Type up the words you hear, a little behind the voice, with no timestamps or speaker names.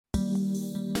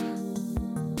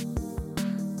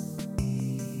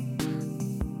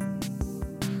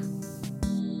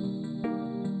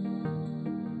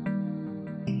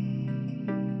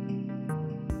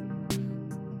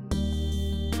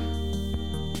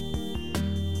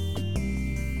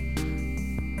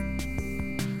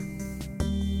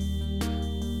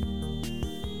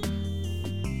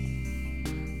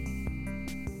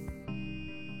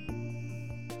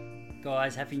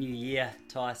Guys, Happy New Year.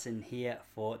 Tyson here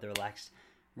for the Relaxed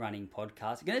Running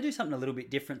Podcast. I'm going to do something a little bit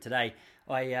different today.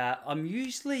 I'm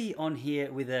usually on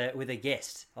here with a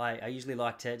guest. I usually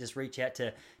like to just reach out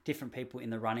to different people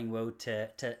in the running world to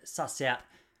suss out.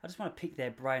 I just want to pick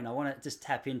their brain. I want to just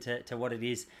tap into what it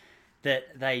is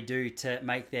that they do to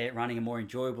make their running a more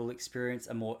enjoyable experience,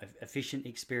 a more efficient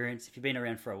experience. If you've been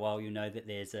around for a while, you know that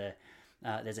there's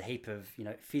a heap of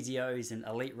physios and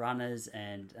elite runners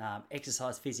and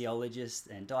exercise physiologists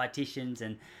and dietitians,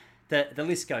 and the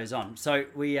list goes on. So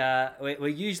we're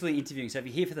usually interviewing. So if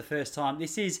you're here for the first time,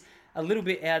 this is a little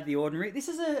bit out of the ordinary. This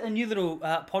is a new little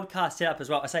podcast setup as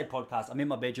well. I say podcast. I'm in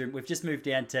my bedroom. We've just moved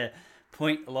down to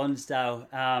Point Lonsdale,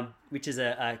 which is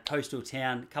a coastal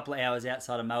town, a couple of hours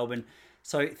outside of Melbourne.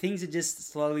 So things are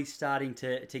just slowly starting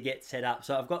to get set up.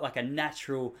 So I've got like a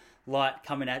natural light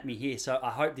coming at me here. So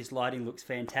I hope this lighting looks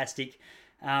fantastic.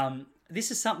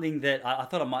 This is something that I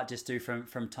thought I might just do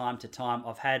from time to time.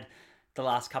 I've had the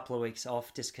last couple of weeks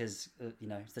off just because,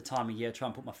 it's the time of year. I try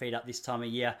and put my feet up this time of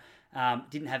year.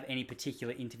 Didn't have any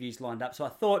particular interviews lined up. So I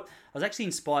thought I was actually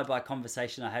inspired by a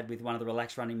conversation I had with one of the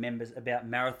Relaxed Running members about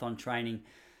marathon training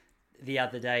the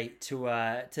other day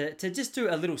to just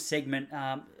do a little segment,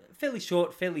 fairly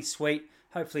short, fairly sweet,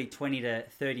 hopefully 20 to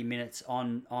 30 minutes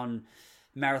on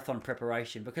marathon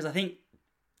preparation, because I think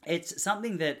it's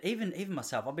something that even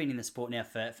myself, I've been in the sport now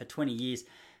for 20 years.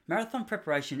 Marathon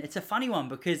preparation, it's a funny one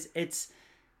because it's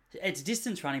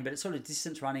distance running, but it's sort of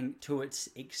distance running to its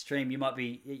extreme. You might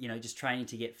be, just training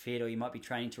to get fit, or you might be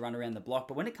training to run around the block.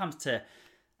 But when it comes to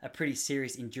a pretty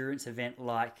serious endurance event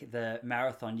like the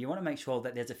marathon, you want to make sure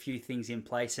that there's a few things in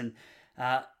place. And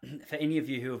for any of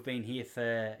you who have been here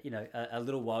for a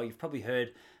little while, you've probably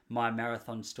heard my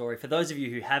marathon story. For those of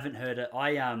you who haven't heard it,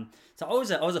 I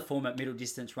was a former middle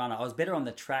distance runner. I was better on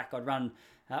the track. I'd run.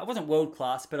 I wasn't world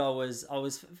class, but I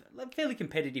was fairly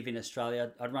competitive in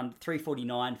Australia. I'd run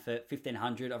 3:49 for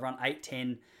 1500. I'd run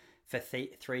 8:10 for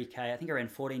 3k. I think I ran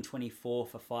 14:24 for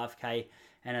 5k,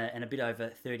 and a bit over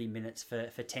 30 minutes for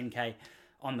 10k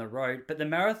on the road. But the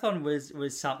marathon was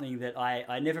something that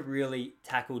I never really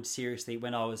tackled seriously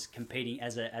when I was competing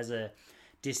as a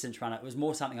distance runner. It was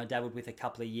more something I dabbled with a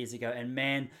couple of years ago. And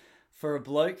man, for a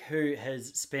bloke who has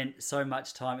spent so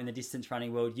much time in the distance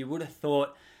running world, you would have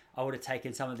thought I would have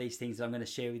taken some of these things that I'm going to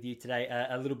share with you today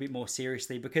a little bit more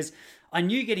seriously, because I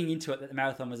knew getting into it that the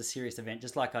marathon was a serious event,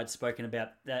 just like I'd spoken about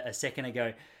a second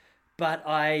ago. But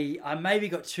I maybe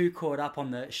got too caught up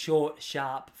on the short,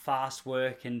 sharp, fast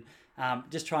work and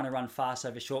just trying to run fast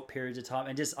over short periods of time.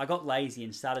 And I got lazy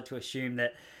and started to assume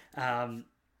that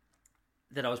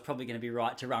that I was probably going to be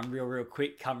right to run real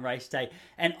quick come race day.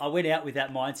 And I went out with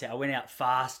that mindset. I went out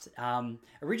fast.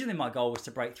 Originally my goal was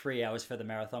to break 3 hours for the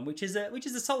marathon, which is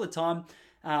a solid time.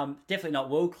 Definitely not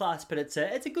world class, but it's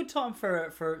a good time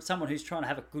for someone who's trying to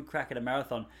have a good crack at a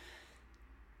marathon.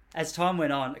 As time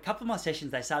went on, a couple of my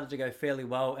sessions, they started to go fairly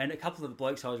well, and a couple of the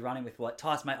blokes I was running with were like,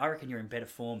 Tyson, mate, I reckon you're in better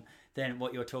form than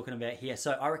what you're talking about here.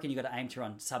 So I reckon you got to aim to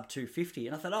run sub 250.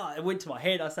 And I thought, it went to my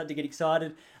head. I started to get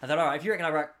excited. I thought, all right, if you reckon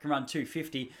I can run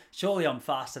 250, surely I'm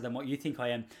faster than what you think I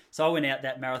am. So I went out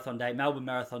that marathon day, Melbourne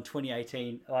Marathon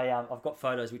 2018. I've got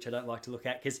photos which I don't like to look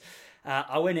at, because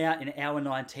I went out in an hour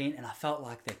 19 and I felt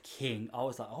like the king. I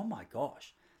was like, oh my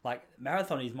gosh, like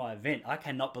marathon is my event. I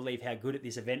cannot believe how good at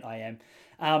this event I am.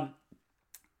 I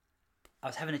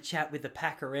was having a chat with the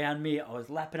pack around me. I was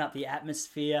lapping up the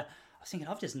atmosphere. I was thinking,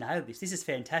 I've just nailed this. This is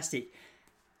fantastic.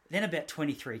 Then about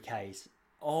 23 Ks.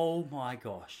 Oh my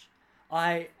gosh.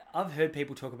 I've heard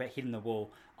people talk about hitting the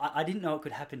wall. I didn't know it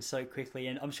could happen so quickly.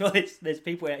 And I'm sure there's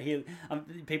people out here,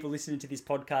 people listening to this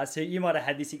podcast who you might have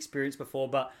had this experience before,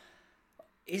 but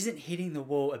isn't hitting the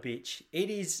wall a bitch?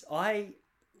 It is. I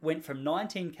went from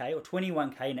 19K or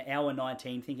 21K in an hour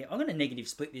 19 thinking, I'm going to negative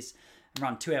split this and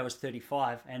run 2 hours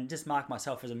 35 and just mark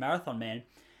myself as a marathon man.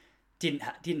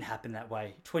 Didn't happen that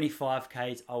way.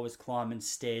 25Ks, I was climbing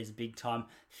stairs big time.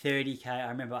 30K, I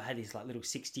remember I had this like little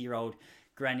 60-year-old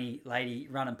granny lady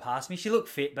running past me. She looked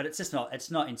fit, but it's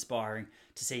not inspiring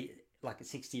to see like a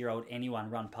 60-year-old anyone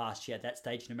run past you at that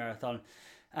stage in a marathon.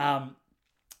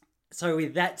 So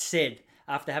with that said,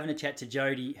 after having a chat to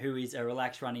Jody, who is a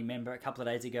Relaxed Running member, a couple of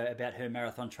days ago about her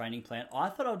marathon training plan, I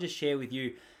thought I'll just share with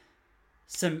you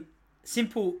some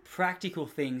simple, practical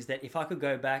things that if I could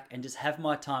go back and just have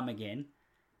my time again,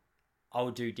 I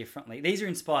would do differently. These are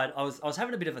inspired. I was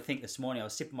having a bit of a think this morning. I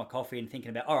was sipping my coffee and thinking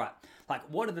about, all right, like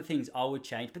what are the things I would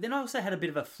change? But then I also had a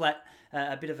bit of a flashback?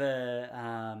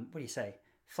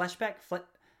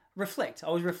 Reflect. I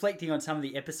was reflecting on some of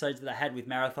the episodes that I had with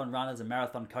marathon runners and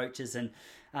marathon coaches, and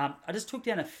I just took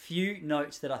down a few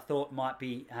notes that I thought might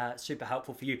be super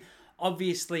helpful for you.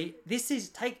 obviously,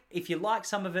 if you like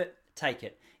some of it, take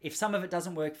it. If some of it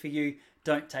doesn't work for you,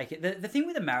 don't take it. The thing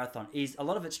with a marathon is a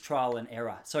lot of it's trial and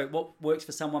error. So what works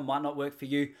for someone might not work for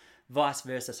you, vice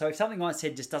versa. So if something I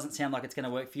said just doesn't sound like it's going to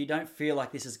work for you, don't feel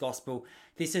like this is gospel.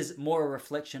 This is more a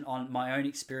reflection on my own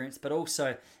experience, but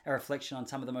also a reflection on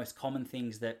some of the most common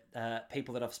things that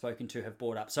people that I've spoken to have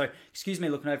brought up. So excuse me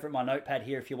looking over at my notepad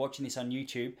here if you're watching this on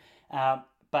YouTube,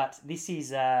 but this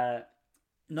is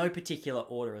no particular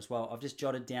order as well. I've just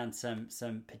jotted down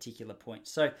some particular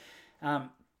points. So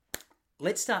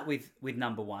let's start with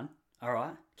number one. All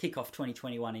right, kick off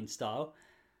 2021 in style.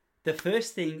 The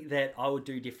first thing that I would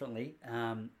do differently,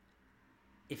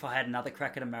 if I had another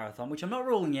crack at a marathon, which I'm not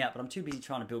ruling out, but I'm too busy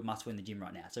trying to build muscle in the gym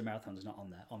right now, so marathon's not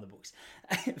on the books.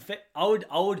 But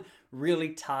I would really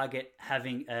target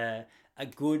having a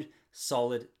good,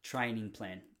 solid training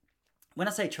plan. When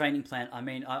I say training plan, I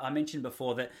mean I mentioned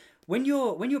before that when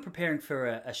you're preparing for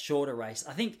a shorter race,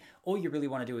 I think all you really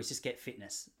want to do is just get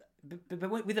fitness.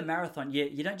 But with a marathon,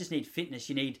 you don't just need fitness,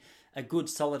 you need a good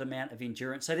solid amount of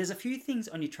endurance. So there's a few things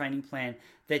on your training plan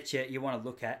that you want to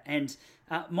look at. And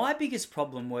my biggest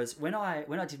problem was when I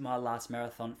did my last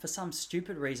marathon, for some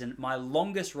stupid reason, my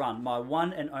longest run, my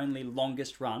one and only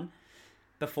longest run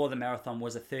before the marathon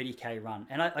was a 30K run.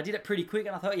 And I did it pretty quick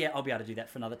and I thought, yeah, I'll be able to do that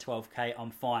for another 12K,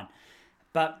 I'm fine.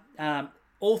 But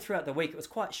all throughout the week, it was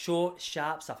quite short,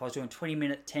 sharp stuff. I was doing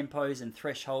 20-minute tempos and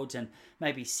thresholds and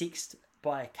maybe 6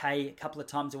 by a K a couple of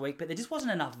times a week, but there just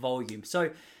wasn't enough volume.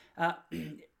 So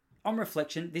on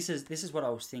reflection, this is what I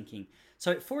was thinking.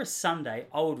 So for a Sunday,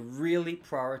 I would really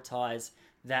prioritize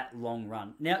that long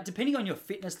run. Now, depending on your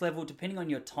fitness level, depending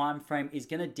on your time frame, is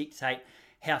going to dictate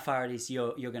how far it is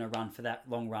you're going to run for that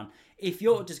long run. If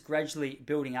you're just gradually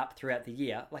building up throughout the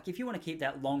year, like if you want to keep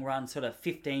that long run sort of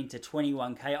 15 to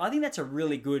 21K, I think that's a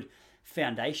really good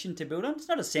foundation to build on. It's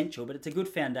not essential, but it's a good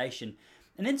foundation.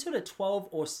 And then sort of 12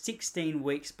 or 16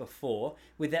 weeks before,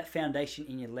 with that foundation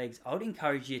in your legs, I would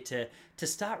encourage you to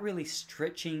start really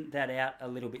stretching that out a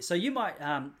little bit. So you might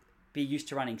be used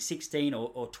to running 16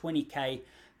 or 20K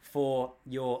for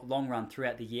your long run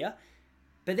throughout the year.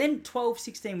 But then 12,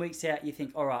 16 weeks out, you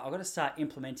think, all right, I've got to start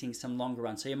implementing some longer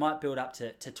runs. So you might build up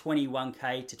to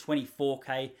 21K, to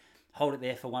 24K, hold it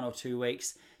there for 1 or 2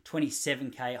 weeks,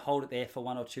 27K, hold it there for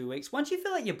 1 or 2 weeks. Once you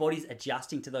feel like your body's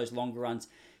adjusting to those longer runs,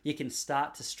 you can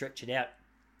start to stretch it out.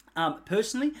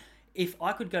 Personally, if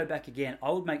I could go back again, I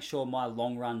would make sure my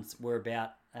long runs were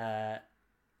about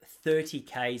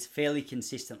 30Ks fairly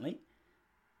consistently,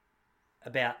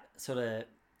 about sort of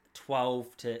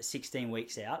 12 to 16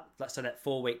 weeks out. So that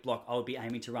 4-week block, I would be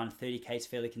aiming to run 30Ks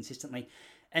fairly consistently.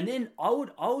 And then I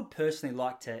would personally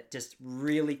like to just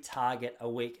really target a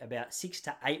week about 6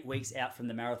 to 8 weeks out from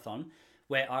the marathon,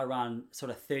 where I run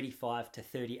sort of 35 to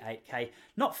 38K.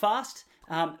 Not fast,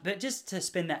 but just to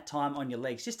spend that time on your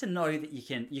legs, just to know that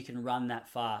you can run that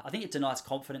far. I think it's a nice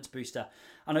confidence booster.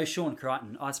 I know Sean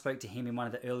Crichton, I spoke to him in one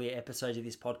of the earlier episodes of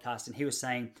this podcast, and he was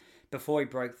saying before he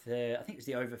broke I think it was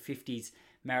the over 50s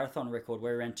marathon record,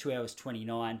 where around 2 hours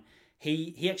 29,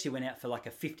 he actually went out for like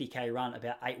a 50K run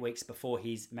about 8 weeks before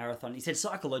his marathon. He said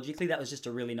psychologically that was just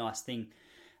a really nice thing.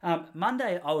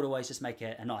 Monday, I would always just make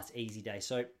a nice easy day.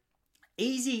 So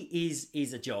easy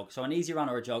is a jog. So an easy run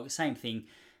or a jog, same thing.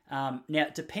 Now,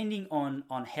 depending on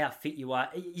how fit you are,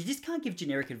 you just can't give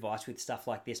generic advice with stuff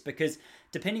like this, because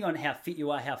depending on how fit you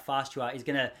are, how fast you are, is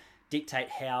going to dictate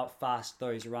how fast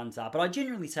those runs are. But I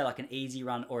generally say like an easy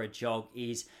run or a jog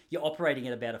is you're operating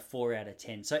at about a 4 out of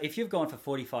 10. So if you've gone for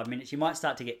 45 minutes, you might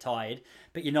start to get tired,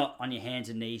 but you're not on your hands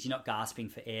and knees, you're not gasping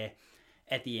for air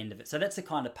at the end of it. So that's the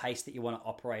kind of pace that you want to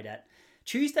operate at.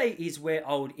 Tuesday is where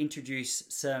I would introduce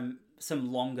some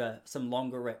longer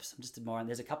reps. I'm just admiring.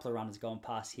 There's a couple of runners going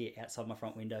past here outside my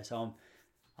front window, so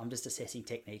I'm just assessing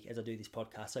technique as I do this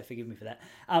podcast. So forgive me for that.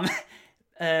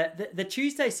 The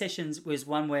Tuesday sessions was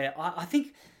one where I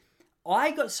think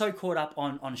I got so caught up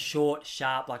on short,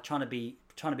 sharp, like trying to be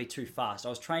too fast. I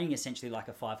was training essentially like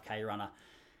a 5K runner.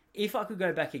 If I could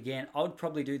go back again, I would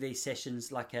probably do these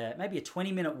sessions like maybe a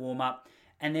 20-minute warm-up,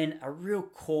 and then a real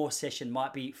core session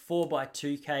might be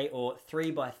 4x2K or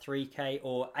 3x3K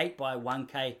or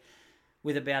 8x1K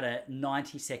with about a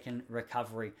 90-second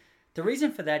recovery. The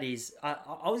reason for that is I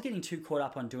was getting too caught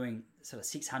up on doing sort of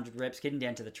 600 reps, getting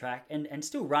down to the track and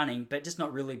still running, but just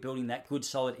not really building that good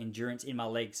solid endurance in my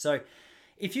legs. So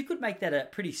if you could make that a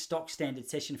pretty stock standard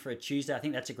session for a Tuesday, I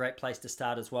think that's a great place to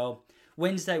start as well.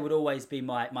 Wednesday would always be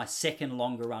my second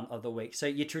longer run of the week. So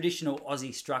your traditional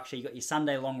Aussie structure, you got your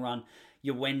Sunday long run,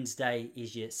 your Wednesday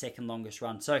is your second longest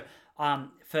run. So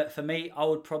for me, I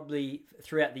would probably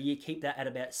throughout the year keep that at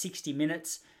about 60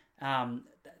 minutes.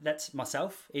 that's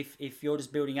myself. If you're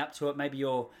just building up to it, maybe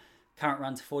your current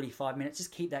run's 45 minutes,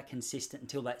 just keep that consistent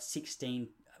until that 16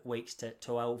 weeks to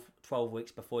 12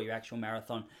 weeks before your actual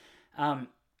marathon.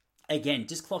 Again,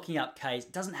 just clocking up Ks.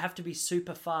 It doesn't have to be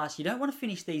super fast. You don't want to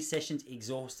finish these sessions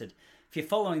exhausted. If you're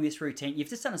following this routine, you've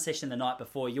just done a session the night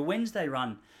before, your Wednesday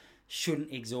run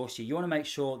shouldn't exhaust you. You want to make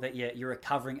sure that you're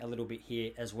recovering a little bit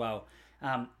here as well.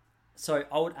 So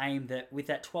I would aim that with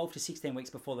that 12 to 16 weeks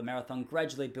before the marathon,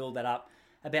 gradually build that up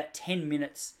about 10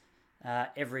 minutes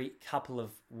every couple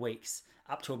of weeks,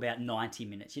 up to about 90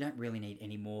 minutes. You don't really need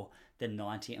any more than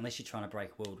 90 unless you're trying to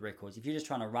break world records. If you're just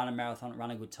trying to run a marathon,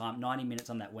 run a good time, 90 minutes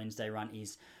on that Wednesday run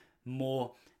is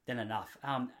more than enough.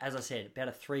 As I said, about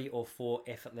a 3 or 4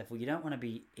 effort level. You don't want to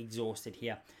be exhausted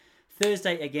here.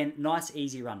 Thursday, again, nice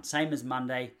easy run, same as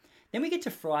Monday. Then we get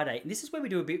to Friday, and this is where we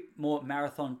do a bit more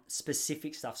marathon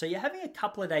specific stuff. So you're having a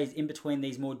couple of days in between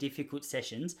these more difficult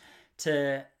sessions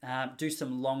to do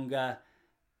some longer,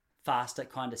 faster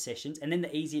kind of sessions, and then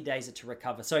the easier days are to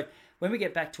recover. So when we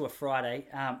get back to a Friday,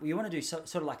 you want to do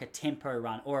sort of like a tempo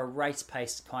run or a race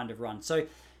pace kind of run. So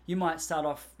you might start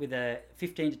off with a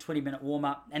 15 to 20 minute warm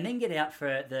up and then get out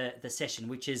for the session,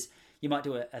 which is you might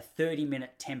do a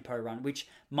 30-minute tempo run, which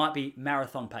might be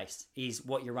marathon pace is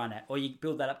what you run at. Or you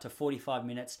build that up to 45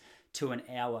 minutes to an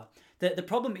hour. The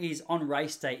problem is on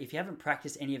race day, if you haven't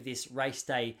practiced any of this race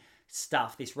day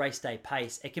stuff, this race day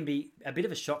pace, it can be a bit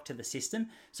of a shock to the system.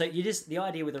 So the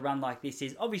idea with a run like this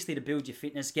is obviously to build your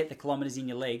fitness, get the kilometers in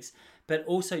your legs, but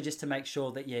also just to make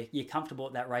sure that you're comfortable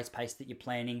at that race pace that you're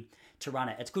planning to run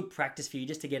it. It's good practice for you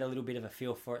just to get a little bit of a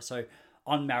feel for it. So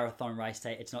on marathon race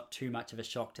day, it's not too much of a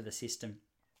shock to the system.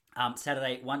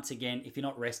 Saturday, once again, if you're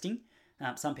not resting,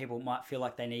 some people might feel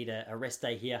like they need a rest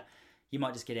day here. You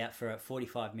might just get out for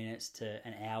 45 minutes to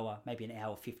an hour, maybe an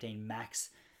hour 15 max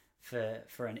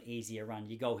for an easier run.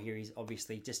 Your goal here is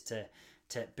obviously just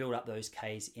to build up those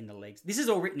Ks in the legs. This is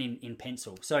all written in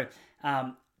pencil, so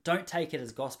don't take it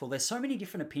as gospel. There's so many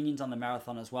different opinions on the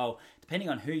marathon as well. Depending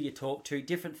on who you talk to,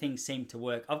 different things seem to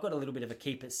work. I've got a little bit of a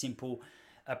keep it simple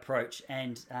approach,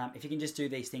 and if you can just do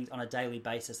these things on a daily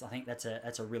basis, I think that's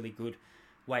a really good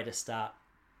way to start.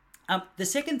 The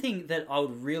second thing that I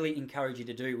would really encourage you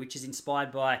to do, which is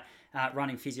inspired by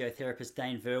running physiotherapist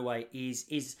Dane Verway,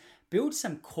 is build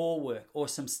some core work or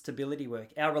some stability work.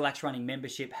 Our Relax Running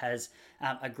membership has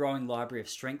a growing library of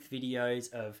strength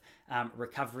videos, of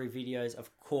recovery videos, of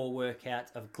core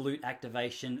workouts, of glute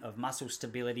activation, of muscle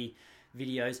stability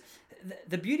videos.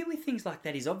 The beauty with things like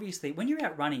that is obviously when you're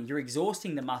out running, you're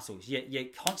exhausting the muscles. You're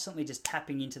constantly just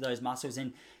tapping into those muscles,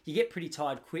 and you get pretty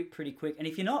tired pretty quick. And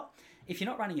if you're not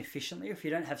running efficiently, or if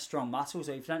you don't have strong muscles,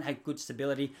 or if you don't have good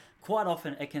stability, quite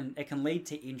often it can lead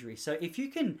to injury. So if you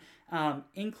can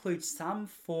include some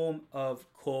form of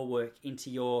core work into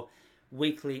your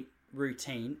weekly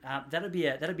routine, that'd be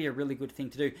a really good thing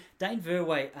to do. Dane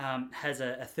Verway has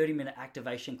a 30-minute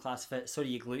activation class for sort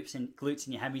of your glutes and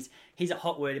your hammies. He's a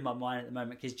hot word in my mind at the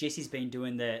moment because Jesse's been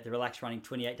doing the Relax Running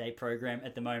 28-day program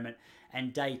at the moment,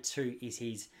 and day 2 is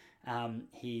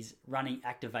his running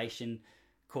activation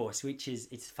course, which is,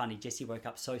 it's funny. Jesse woke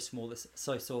up so sore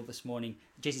this morning.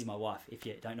 Jesse's my wife, if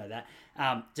you don't know that.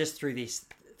 Just through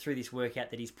this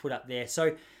workout that he's put up there.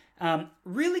 So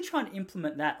really trying to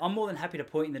implement that. I'm more than happy to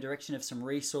point in the direction of some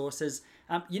resources.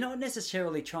 You're not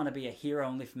necessarily trying to be a hero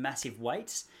and lift massive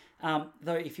weights.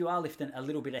 Though if you are lifting a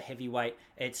little bit of heavy weight,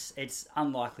 it's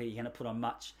unlikely you're going to put on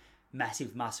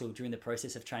massive muscle during the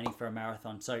process of training for a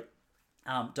marathon. So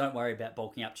don't worry about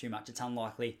bulking up too much. It's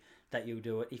unlikely that you'll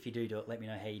do it. If you do it, let me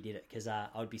know how you did it, because I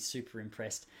would be super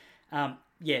impressed. But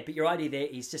your idea there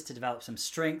is just to develop some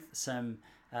strength, some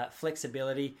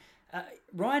flexibility.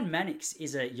 Ryan Mannix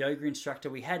is a yoga instructor.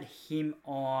 We had him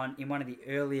on in one of the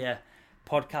earlier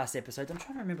podcast episodes. I'm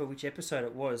trying to remember which episode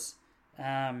it was.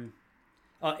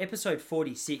 Episode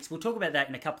 46. We'll talk about that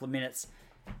in a couple of minutes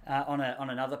on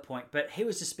another point. But he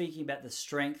was just speaking about the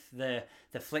strength, the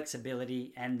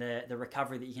flexibility, and the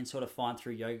recovery that you can sort of find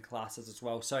through yoga classes as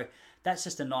well. So that's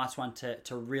just a nice one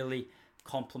to really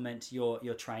complement your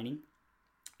training.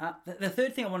 The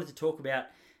third thing I wanted to talk about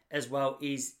as well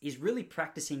is really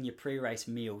practicing your pre-race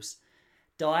meals.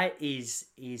 Diet is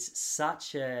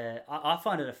such I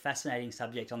find it a fascinating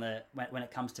subject when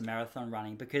it comes to marathon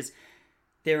running, because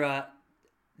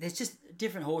there's just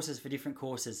different horses for different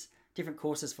courses, different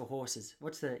courses for horses.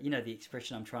 What's the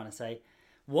expression I'm trying to say?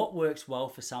 What works well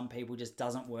for some people just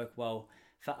doesn't work well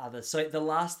for others. So the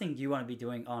last thing you want to be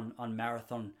doing on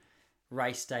marathon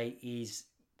race day is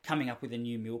coming up with a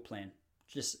new meal plan.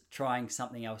 Just trying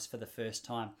something else for the first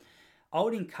time. I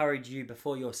would encourage you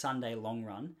before your Sunday long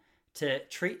run to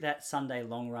treat that Sunday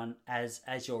long run as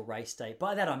your race day.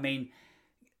 By that I mean,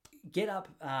 get up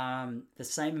the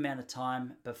same amount of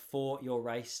time before your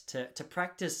race to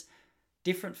practice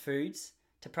different foods,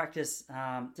 to practice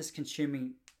just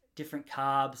consuming different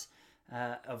carbs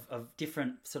of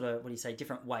different sort of,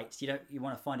 different weights. You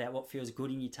want to find out what feels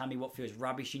good in your tummy, what feels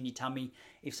rubbish in your tummy,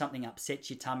 if something upsets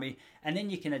your tummy, and then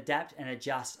you can adapt and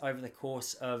adjust over the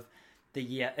course of the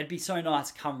year. It'd be so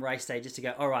nice come race day just to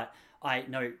go, all right, I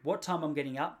know what time I'm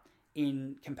getting up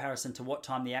in comparison to what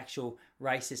time the actual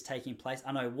race is taking place.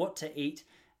 I know what to eat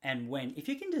and when. If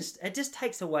you can it just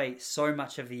takes away so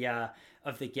much of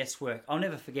the guesswork. I'll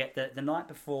never forget that the night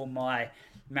before my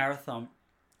marathon,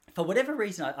 for whatever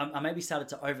reason, I maybe started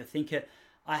to overthink it.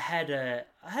 I had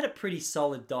a pretty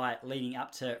solid diet leading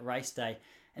up to race day,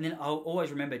 and then I'll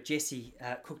always remember Jesse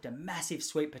cooked a massive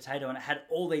sweet potato, and it had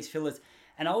all these fillers,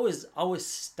 and I was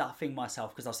stuffing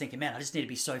myself because I was thinking, man, I just need to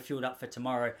be so filled up for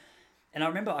tomorrow. And I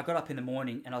remember I got up in the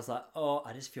morning and I was like, oh,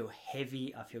 I just feel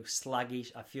heavy. I feel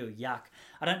sluggish. I feel yuck.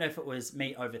 I don't know if it was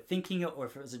me overthinking it or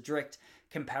if it was a direct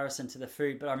comparison to the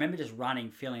food, but I remember just running,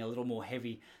 feeling a little more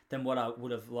heavy than what I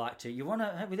would have liked to. You want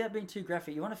to, without being too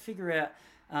graphic, you want to figure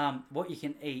out what you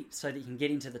can eat so that you can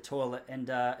get into the toilet and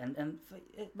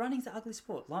running's an ugly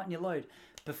sport. Lighten your load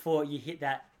before you hit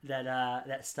that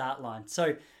start line.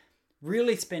 So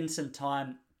really spend some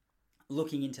time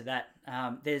looking into that.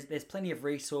 There's plenty of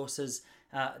resources.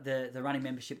 The running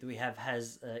membership that we have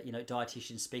has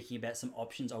dietitians speaking about some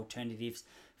options, alternatives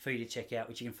for you to check out,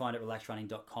 which you can find at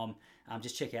relaxrunning.com.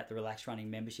 Just check out the Relax Running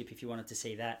membership if you wanted to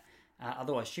see that.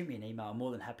 Otherwise, shoot me an email. I'm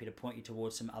more than happy to point you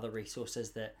towards some other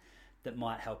resources that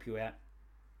might help you out.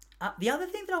 The other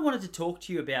thing that I wanted to talk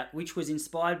to you about, which was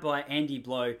inspired by Andy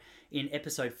Blow in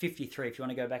episode 53, if you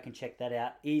want to go back and check that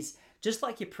out, is just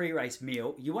like your pre-race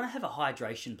meal, you want to have a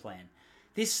hydration plan.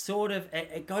 This sort of,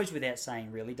 it goes without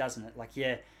saying really, doesn't it? Like,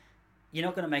 you're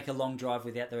not going to make a long drive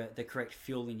without the correct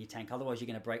fuel in your tank. Otherwise, you're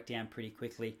going to break down pretty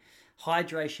quickly.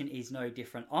 Hydration is no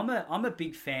different. I'm a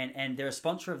big fan, and they're a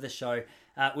sponsor of the show,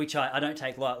 which I don't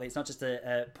take lightly. It's not just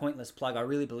a pointless plug. I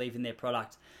really believe in their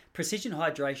product. Precision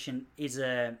Hydration is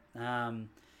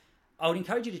I would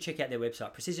encourage you to check out their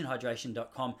website,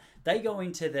 precisionhydration.com. They go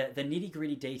into the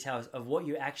nitty-gritty details of what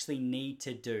you actually need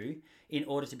to do in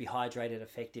order to be hydrated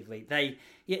effectively.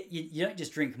 You don't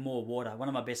just drink more water. One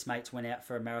of my best mates went out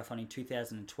for a marathon in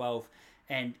 2012,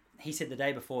 and he said the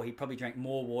day before he probably drank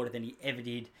more water than he ever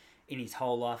did in his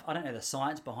whole life. I don't know the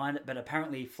science behind it, but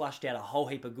apparently he flushed out a whole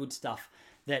heap of good stuff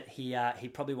that he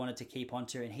probably wanted to keep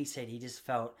onto, and he said he just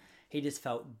felt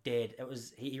dead.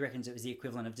 He reckons it was the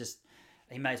equivalent of just,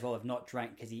 he may as well have not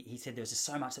drank, because he said there was just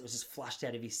so much that was just flushed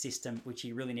out of his system, which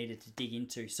he really needed to dig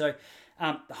into. So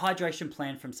the hydration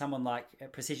plan from someone like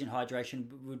Precision Hydration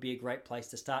would be a great place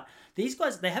to start. These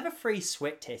guys, they have a free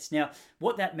sweat test. Now,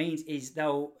 what that means is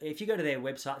if you go to their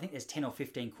website, I think there's 10 or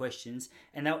 15 questions,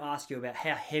 and they'll ask you about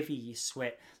how heavy you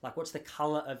sweat, like what's the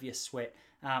color of your sweat,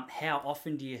 how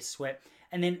often do you sweat,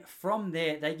 and then from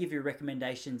there, they give you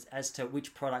recommendations as to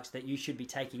which products that you should be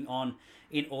taking on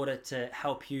in order to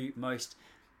help you most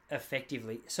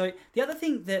effectively. So the other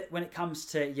thing that when it comes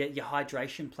to your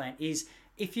hydration plan is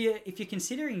if you're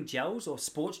considering gels or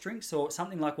sports drinks or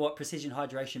something like what Precision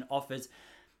Hydration offers,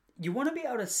 you want to be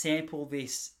able to sample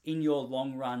this in your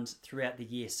long runs throughout the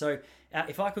year. So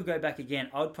if I could go back again,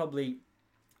 I would probably,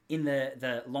 in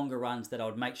the longer runs that I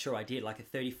would make sure I did, like a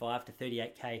 35 to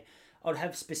 38K, I would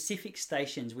have specific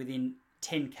stations within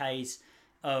 10Ks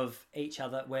of each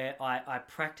other where I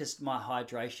practiced my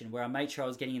hydration, where I made sure I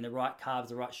was getting in the right carbs,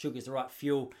 the right sugars, the right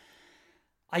fuel.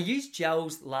 I used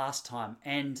gels last time,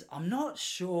 and I'm not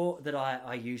sure that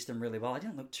I used them really well. I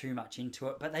didn't look too much into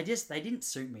it, but they didn't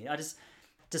suit me.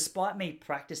 Despite me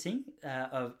practicing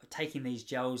of taking these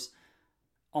gels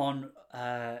on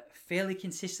fairly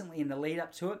consistently in the lead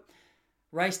up to it,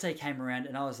 race day came around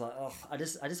and I was like, oh, I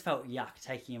just felt yuck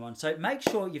taking them on. So make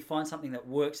sure you find something that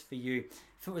works for you.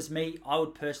 If it was me, I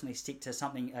would personally stick to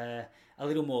something a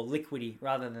little more liquidy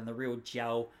rather than the real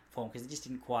gel form, because it just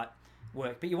didn't quite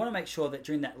work. But you want to make sure that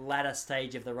during that latter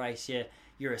stage of the race,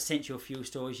 your essential fuel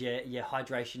stores, your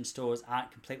hydration stores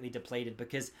aren't completely depleted,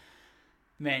 because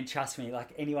man, trust me, like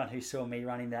anyone who saw me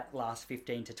running that last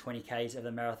 15 to 20 Ks of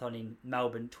the marathon in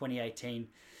Melbourne 2018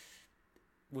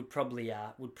 would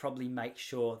probably make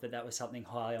sure that was something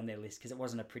high on their list, because it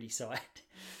wasn't a pretty sight.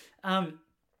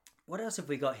 What else have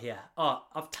we got here? Oh,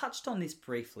 I've touched on this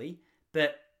briefly,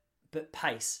 but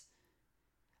pace.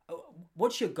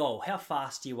 What's your goal? How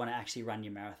fast do you want to actually run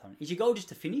your marathon? Is your goal just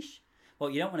to finish? Well,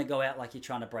 you don't want to go out like you're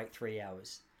trying to break 3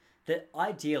 hours. That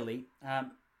ideally,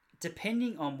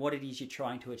 depending on what it is you're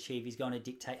trying to achieve, is going to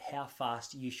dictate how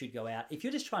fast you should go out. If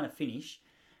you're just trying to finish,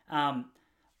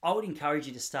 I would encourage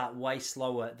you to start way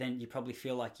slower than you probably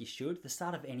feel like you should. The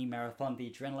start of any marathon, the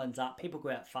adrenaline's up. People go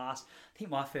out fast. I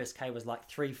think my first K was like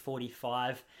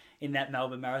 3:45 in that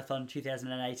Melbourne Marathon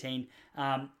 2018.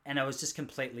 And I was just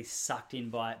completely sucked in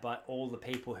by all the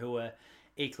people who were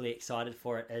equally excited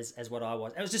for it as what I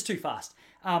was. It was just too fast.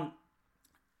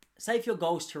 Say if your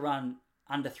goal is to run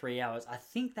under 3 hours, I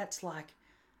think that's like,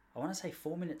 I want to say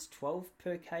 4 minutes 12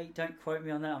 per K. Don't quote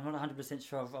me on that. I'm not 100%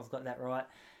 sure I've got that right.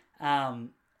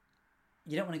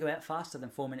 You don't want to go out faster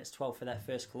than 4 minutes 12 for that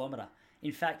first kilometre.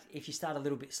 In fact, if you start a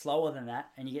little bit slower than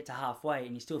that and you get to halfway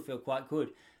and you still feel quite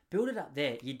good, build it up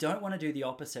there. You don't want to do the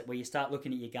opposite where you start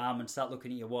looking at your Garmin, start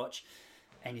looking at your watch,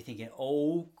 and you're thinking,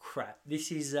 oh crap,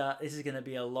 this is going to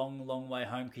be a long, long way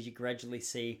home, because you gradually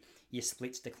see your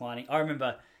splits declining. I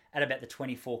remember at about the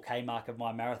 24K mark of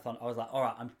my marathon, I was like, all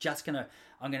right, I'm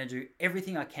going to do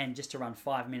everything I can just to run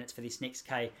 5 minutes for this next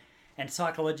K. And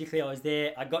psychologically, I was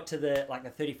there. I got to the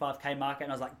 35K marker,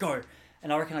 and I was like, go.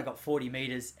 And I reckon I got 40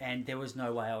 meters, and there was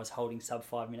no way I was holding sub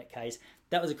 5 minute Ks.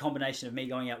 That was a combination of me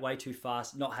going out way too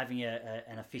fast, not having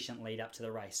an efficient lead up to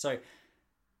the race. So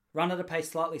run at a pace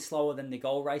slightly slower than the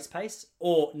goal race pace,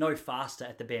 or no faster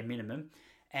at the bare minimum.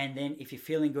 And then if you're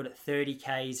feeling good at 30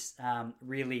 Ks,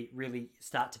 really, really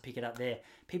start to pick it up there.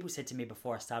 People said to me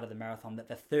before I started the marathon that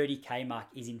the 30K mark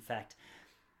is in fact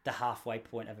the halfway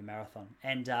point of a marathon.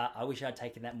 And I wish I'd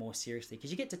taken that more seriously,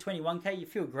 because you get to 21K, you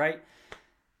feel great.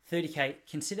 30K,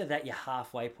 consider that your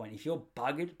halfway point. If you're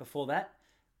buggered before that,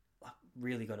 I've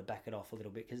really got to back it off a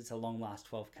little bit, because it's a long last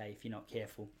 12K if you're not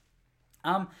careful.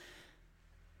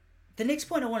 The next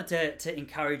point I wanted to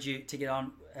encourage you to get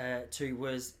on to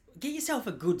was get yourself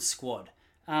a good squad.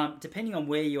 Depending on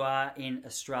where you are in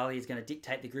Australia is going to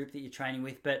dictate the group that you're training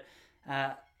with, but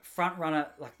front runner,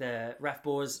 like the Raf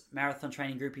Boers marathon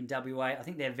training group in WA, I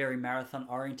think they're very marathon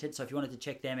oriented. So if you wanted to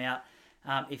check them out,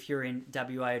 if you're in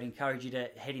WA, I'd encourage you to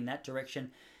head in that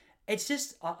direction. It's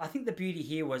just, I think the beauty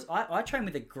here was I trained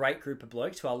with a great group of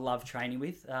blokes who I love training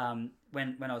with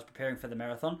when I was preparing for the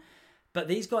marathon. But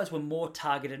these guys were more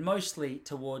targeted mostly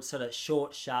towards sort of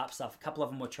short, sharp stuff. A couple of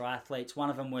them were triathletes. One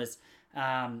of them was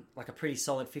like a pretty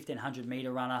solid 1,500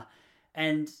 meter runner.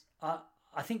 And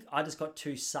I think I just got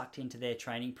too sucked into their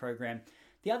training program.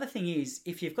 The other thing is,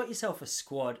 if you've got yourself a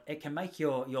squad, it can make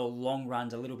your long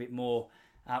runs a little bit more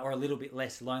or a little bit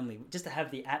less lonely. Just to have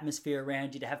the atmosphere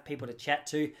around you, to have people to chat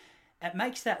to, it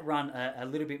makes that run a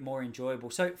little bit more enjoyable.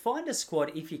 So find a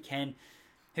squad if you can,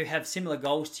 who have similar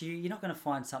goals to you. You're not going to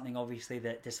find something, obviously,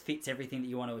 that just fits everything that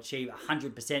you want to achieve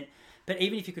 100%. But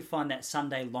even if you could find that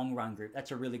Sunday long run group,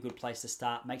 that's a really good place to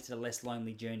start. Makes it a less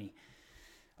lonely journey.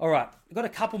 All right, I've got a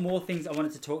couple more things I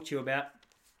wanted to talk to you about.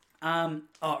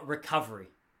 Recovery.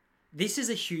 This is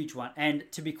a huge one. And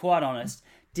to be quite honest,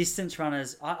 distance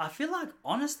runners, I feel like,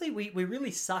 honestly, we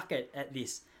really suck at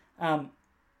this.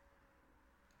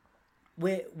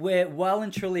 We're well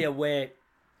and truly aware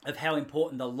of how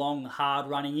important the long, hard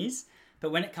running is.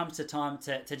 But when it comes to time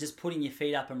to just putting your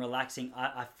feet up and relaxing,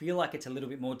 I feel like it's a little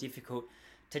bit more difficult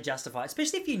to justify,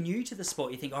 especially if you're new to the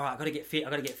sport. You think, all right, I've got to get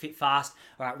fit fast.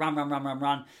 All right,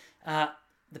 run.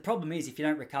 The problem is, if you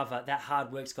don't recover, that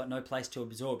hard work's got no place to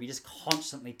absorb. You're just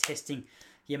constantly testing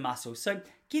your muscles. So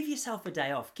give yourself a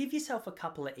day off. Give yourself a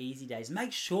couple of easy days.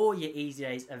 Make sure your easy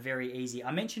days are very easy.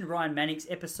 I mentioned Ryan Mannix,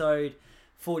 episode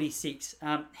 46.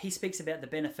 He speaks about the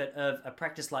benefit of a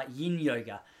practice like yin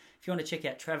yoga. If you want to check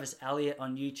out Travis Elliott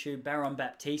on YouTube, Baron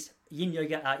Baptiste, yin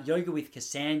yoga, yoga with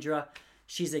Cassandra,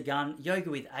 She's a Gun, yoga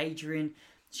with Adrian,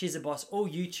 She's a Boss, all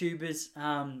YouTubers.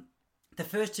 The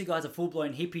first two guys are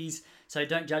full-blown hippies, so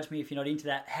don't judge me if you're not into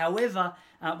that. However,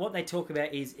 what they talk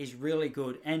about is really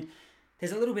good. And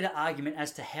there's a little bit of argument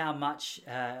as to how much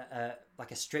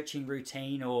like a stretching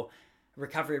routine or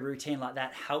recovery routine like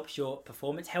that helps your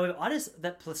performance. However,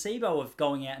 that placebo of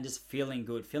going out and just feeling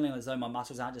good, feeling as though my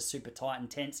muscles aren't just super tight and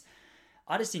tense,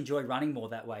 I just enjoy running more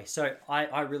that way. So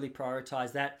I really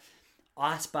prioritize that.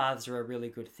 Ice baths are a really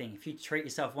good thing. If you treat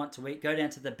yourself once a week, go down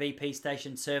to the BP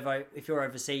station, Servo. If you're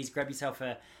overseas, grab yourself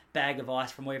a bag of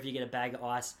ice from wherever you get a bag of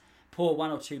ice. Pour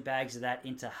 1 or 2 bags of that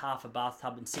into half a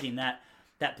bathtub and sit in that.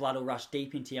 That blood will rush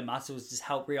deep into your muscles, just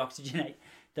help reoxygenate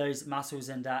those muscles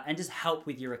and just help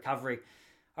with your recovery.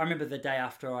 I remember the day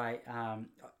after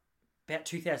about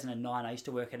 2009, I used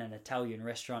to work at an Italian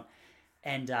restaurant,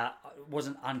 and it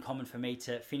wasn't uncommon for me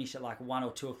to finish at like 1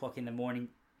 or 2 o'clock in the morning,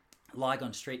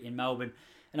 Lygon Street in Melbourne.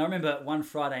 And I remember one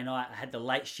Friday night, I had the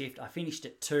late shift. I finished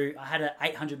at 2. I had an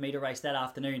 800 meter race that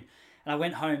afternoon, and I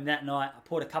went home that night. I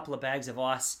poured a couple of bags of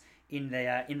ice in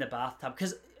the bathtub,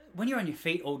 because when you're on your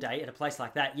feet all day at a place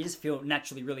like that, you just feel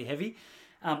naturally really heavy.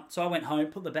 So I went home,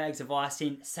 put the bags of ice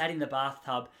in, sat in the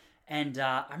bathtub, And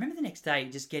I remember the next day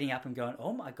just getting up and going,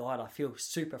 oh my God, I feel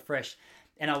super fresh.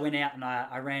 And I went out and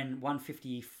I ran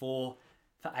 154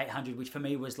 for 800, which for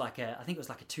me was I think it was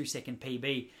like a 2-second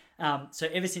PB. So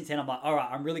ever since then, I'm like, all right,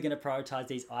 I'm really going to prioritize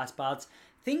these ice baths.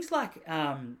 Things like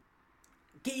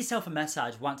get yourself a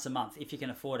massage once a month if you can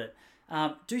afford it.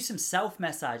 Do some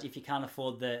self-massage if you can't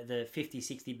afford the 50,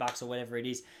 60 bucks or whatever it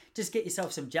is. Just get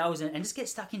yourself some gels and just get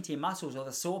stuck into your muscles or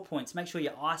the sore points. Make sure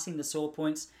you're icing the sore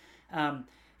points.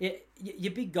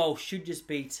 Your big goal should just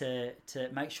be to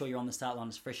make sure you're on the start line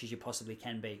as fresh as you possibly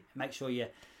can be. Make sure you're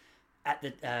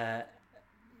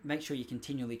make sure you're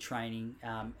continually training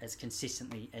as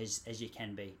consistently as you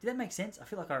can be. Did that make sense? I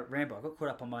feel like I rambled. I got caught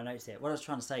up on my notes there. What I was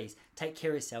trying to say is take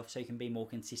care of yourself so you can be more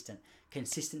consistent.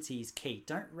 Consistency is key.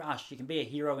 Don't rush. You can be a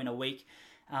hero in a week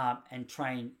and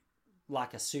train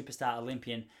like a superstar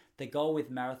Olympian. The goal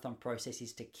with marathon process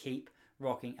is to keep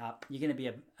rocking up. You're going to be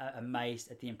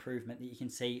amazed at the improvement that you can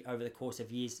see over the course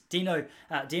of years. Dion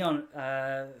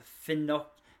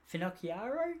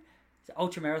Finocchiaro,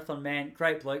 ultra marathon man,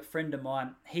 great bloke, friend of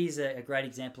mine. He's a great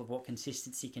example of what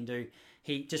consistency can do.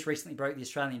 He just recently broke the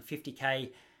Australian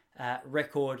 50k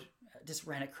record. Just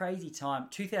ran a crazy time.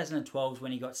 2012 is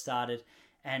when he got started,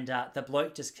 and the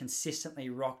bloke just consistently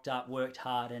rocked up, worked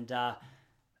hard, and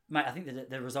mate, I think that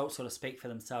the results sort of speak for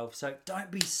themselves. So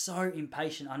don't be so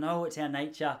impatient. I know it's our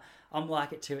nature. I'm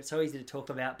like it too. It's so easy to talk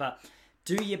about, but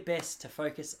do your best to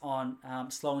focus on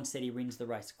slow and steady wins the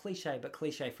race. Cliche, but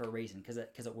cliche for a reason because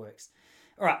it works.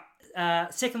 All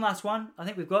right, second last one. I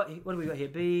think we've got. What do we got here?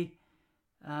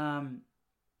 I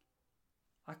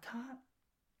can't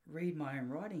read my own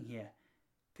writing here.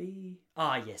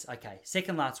 Yes. Okay.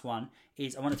 Second last one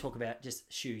is I want to talk about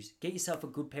just shoes. Get yourself a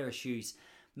good pair of shoes.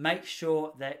 Make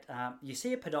sure that you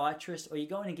see a podiatrist or you're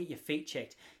going to get your feet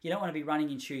checked. You don't want to be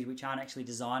running in shoes which aren't actually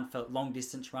designed for long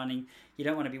distance running. You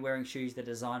don't want to be wearing shoes that are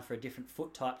designed for a different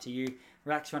foot type to you.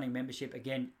 Relax Running membership,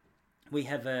 again, we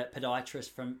have a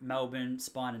podiatrist from Melbourne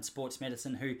Spine and Sports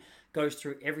Medicine who goes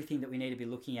through everything that we need to be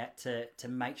looking at to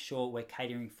make sure we're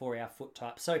catering for our foot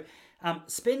type. So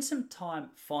spend some time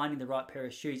finding the right pair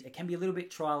of shoes. It can be a little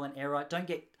bit trial and error. Don't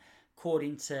get caught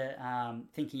into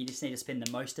thinking you just need to spend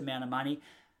the most amount of money.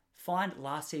 Find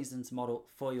last season's model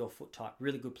for your foot type.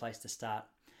 Really good place to start.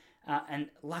 And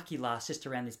lucky last, just to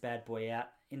round this bad boy out,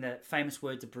 in the famous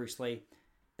words of Bruce Lee,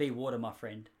 be water, my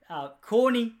friend.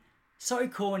 Corny, so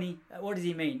corny. What does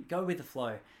he mean? Go with the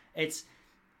flow. It's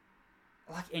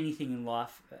like anything in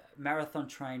life, marathon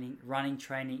training, running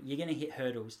training, you're going to hit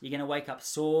hurdles. You're going to wake up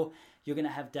sore. You're going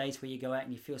to have days where you go out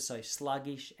and you feel so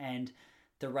sluggish, and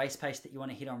the race pace that you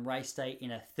want to hit on race day in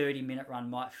a 30-minute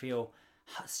run might feel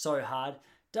so hard.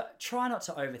 Try not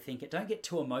to overthink it. Don't get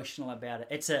too emotional about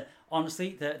it.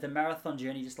 Honestly, the marathon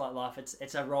journey, just like life,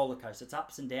 it's a roller coaster. It's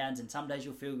ups and downs, and some days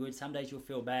you'll feel good, some days you'll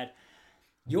feel bad.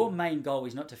 Your main goal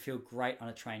is not to feel great on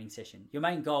a training session. Your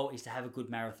main goal is to have a good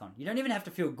marathon. You don't even have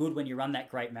to feel good when you run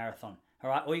that great marathon. All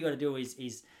right, all you got to do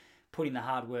is put in the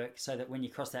hard work so that when you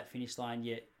cross that finish line,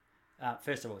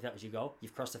 first of all, if that was your goal,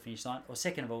 you've crossed the finish line, or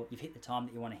second of all, you've hit the time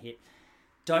that you want to hit.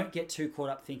 Don't get too caught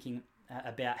up thinking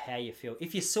about how you feel.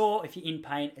 If you're sore, if you're in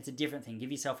pain, it's a different thing.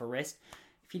 Give yourself a rest.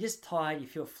 If you're just tired, you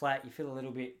feel flat, you feel a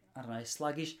little bit,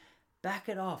 sluggish, back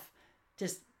it off.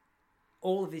 Just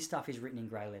all of this stuff is written in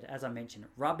grey letter. As I mentioned,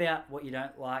 rub out what you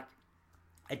don't like,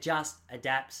 adjust,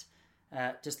 adapt,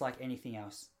 just like anything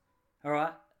else. All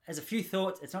right? There's a few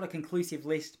thoughts. It's not a conclusive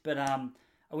list, but I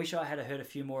wish I had heard a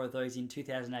few more of those in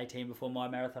 2018 before my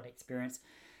marathon experience.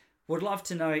 Would love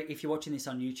to know if you're watching this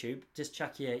on YouTube. Just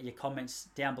chuck your comments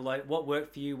down below. What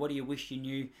worked for you? What do you wish you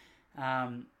knew?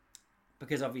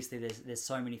 Because obviously there's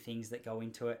so many things that go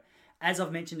into it. As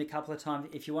I've mentioned a couple of times,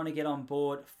 if you want to get on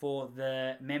board for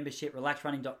the membership,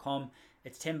 relaxrunning.com,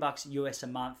 it's $10 US a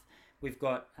month. We've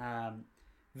got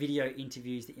video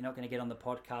interviews that you're not going to get on the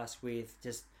podcast with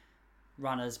just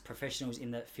runners, professionals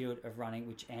in the field of running,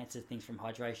 which answer things from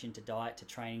hydration to diet to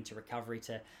training to recovery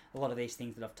to a lot of these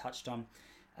things that I've touched on.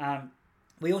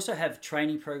 We also have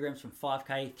training programs from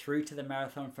 5K through to the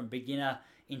marathon, from beginner,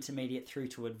 intermediate through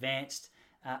to advanced.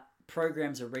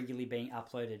 Programs are regularly being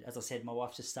uploaded. As I said, my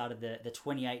wife just started the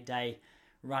 28-day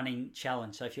running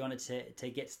challenge. So if you wanted to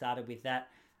get started with that,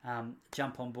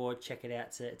 jump on board, check it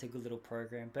out. It's a good little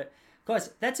program. But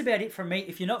guys, that's about it from me.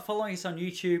 If you're not following us on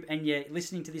YouTube and you're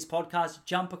listening to this podcast,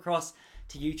 jump across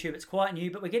to YouTube. It's quite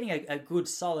new, but we're getting a good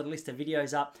solid list of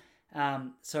videos up.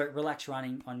 So Relax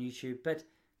Running on YouTube. But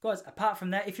guys, apart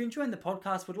from that, if you're enjoying the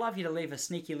podcast, would love you to leave a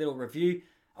sneaky little review.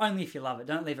 Only if you love it.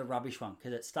 Don't leave a rubbish one,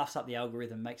 because it stuffs up the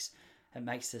algorithm. It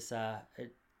makes us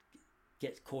it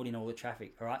get caught in all the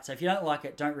traffic. All right. So if you don't like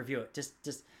it, don't review it.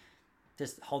 Just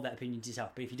just hold that opinion to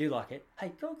yourself. But if you do like it,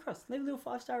 hey, go across, leave a little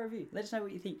 5-star review. Let us know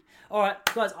what you think. All right,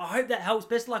 guys, I hope that helps.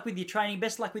 Best of luck with your training.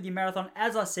 Best of luck with your marathon.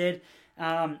 As I said,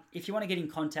 if you want to get in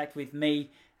contact with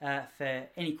me for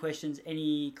any questions,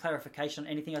 any clarification on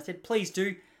anything I said, please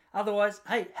do. Otherwise,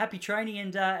 hey, happy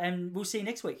training, and we'll see you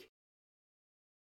next week.